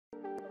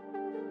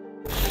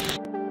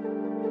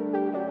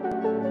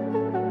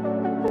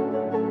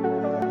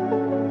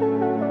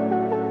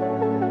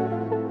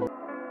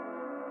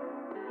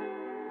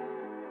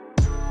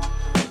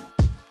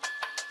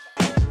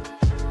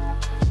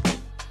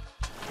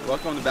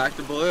Welcome to Back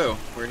to Blue.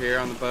 We're here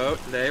on the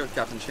boat today with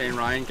Captain Shane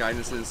Ryan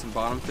guiding us in some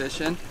bottom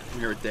fishing. I'm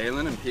here with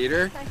Dalen and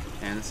Peter. Hi.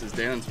 And this is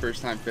Dalen's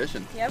first time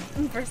fishing. Yep,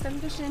 first time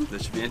fishing.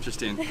 This should be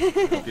interesting.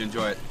 Hope you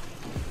enjoy it.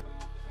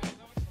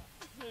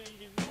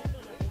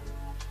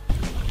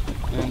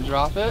 And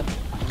drop it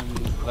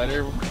and let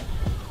her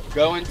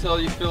go until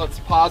you feel its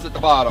paws at the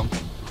bottom.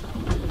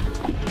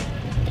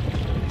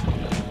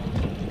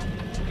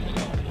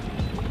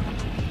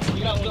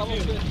 You got double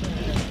fish.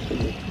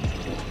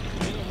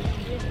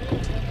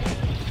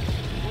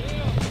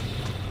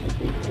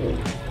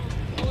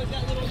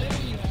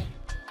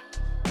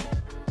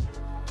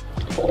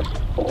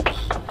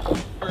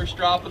 First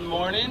drop of the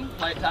morning,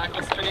 light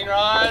tackle spinning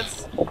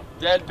rods,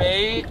 dead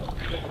bait.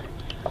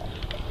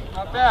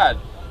 Not bad.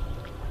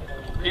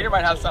 Peter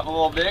might have something a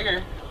little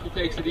bigger. He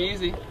takes it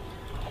easy.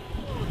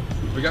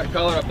 We got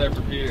color up there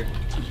for Peter.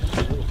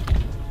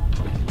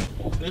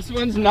 This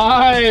one's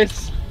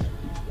nice.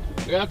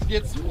 We have to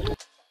get some.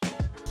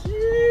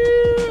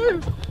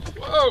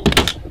 Whoa!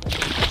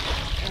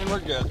 And we're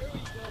good.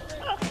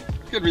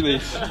 Good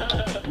release.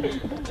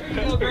 There you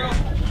go, girl.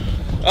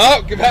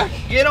 Oh, get back.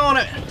 Get on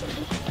it.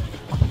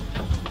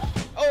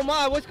 Oh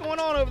my, what's going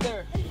on over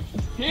there?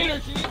 Peter,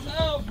 she needs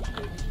help.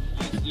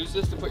 Use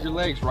this to put your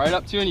legs right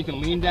up to and you can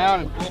lean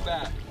down and pull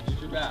back.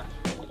 Use your back.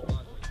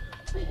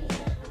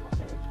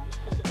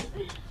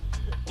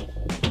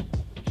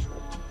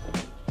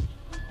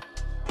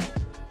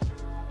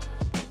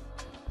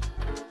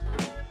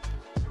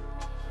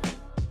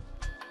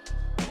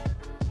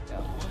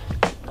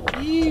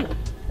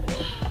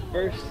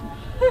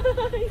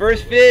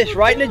 First fish,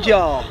 right in the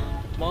jaw.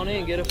 Come on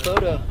in, get a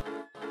photo.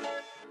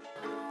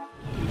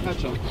 Touch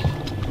him.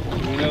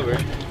 Lean over.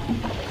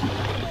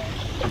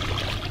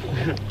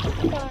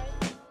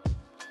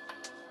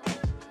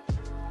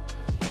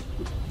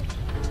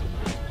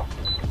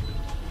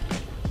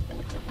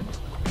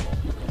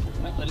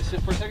 Let it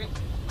sit for a second.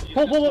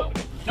 Pull.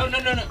 No.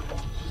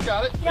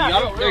 Got it. Yeah, you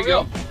got it. There you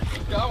go.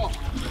 Got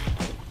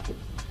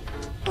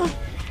one.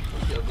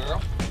 Good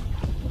girl.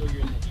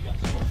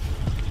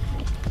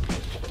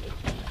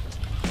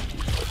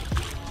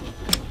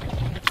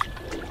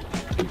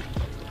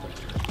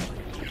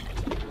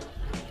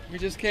 We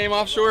just came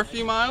offshore a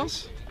few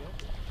miles,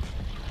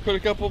 put a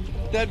couple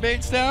dead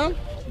baits down,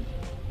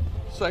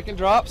 second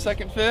drop,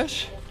 second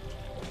fish,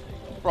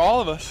 for all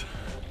of us.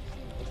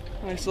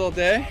 Nice little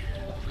day,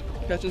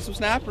 catching some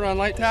snapper on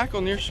light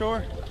tackle near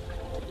shore.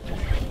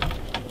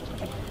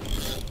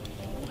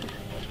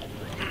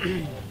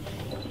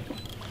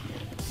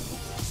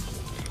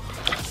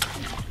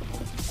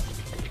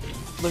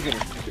 Look at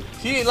her.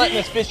 She ain't letting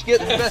this fish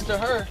get the best of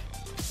her.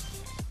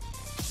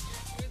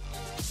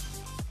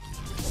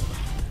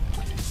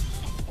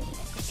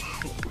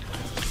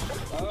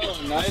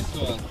 Oh, nice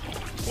one.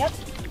 Yep.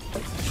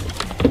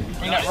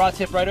 Bring that rod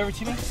tip right over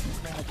to me.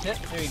 Bring the tip.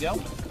 There you go.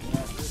 You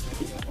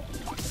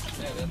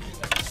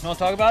want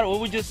to talk about it? What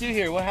did we just do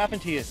here? What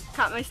happened to you?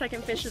 Caught my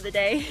second fish of the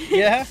day.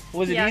 Yeah?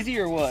 Was it Yeah. easy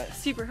or what?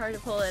 Super hard to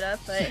pull it up,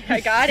 but I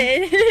got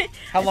it.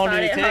 How long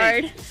did it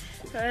take?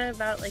 Hard.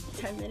 About like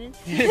 10 minutes.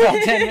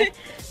 About 10 minutes?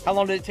 How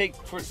long did it take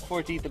for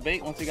it to eat the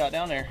bait once it got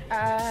down there?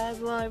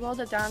 Well, I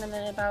rolled it down in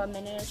about a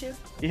minute or two.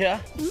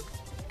 Yeah?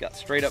 Got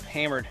straight up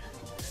hammered.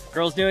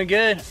 Girl's doing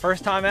good.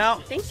 First time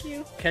out. Thank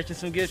you. Catching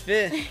some good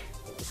fish.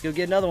 Let's go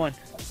get another one.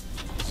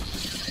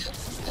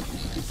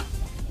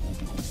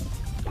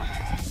 I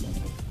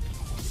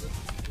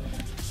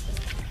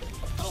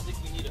don't think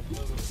we need a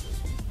photo.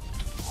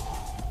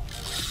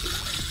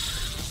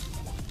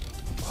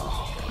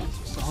 Oh,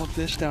 solid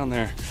fish down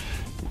there.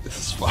 This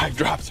is 5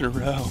 drops in a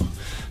row.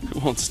 It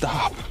won't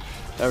stop.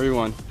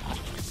 Everyone,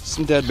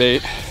 some dead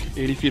bait,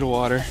 80 feet of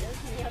water,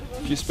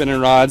 a few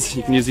spinning rods.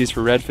 You can use these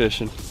for red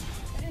fishing.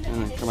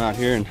 And then come out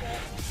here and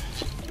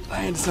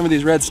land some of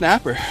these red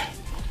snapper.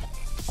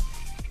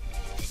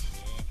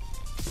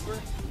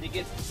 It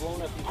gets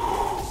blown up.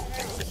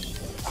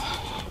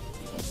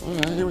 All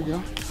right, here we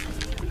go.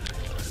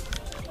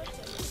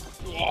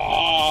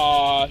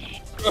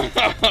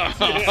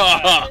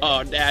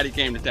 Oh, Daddy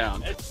came to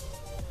town.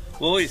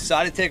 Well, we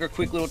decided to take our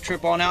quick little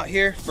trip on out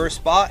here. First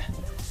spot,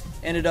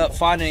 ended up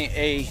finding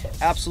a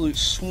absolute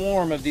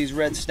swarm of these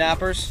red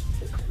snappers.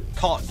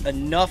 Caught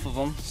enough of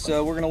them,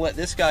 so we're gonna let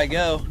this guy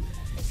go,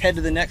 head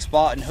to the next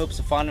spot in hopes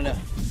of finding a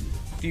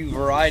few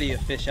variety of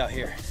fish out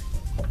here.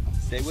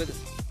 Stay with us.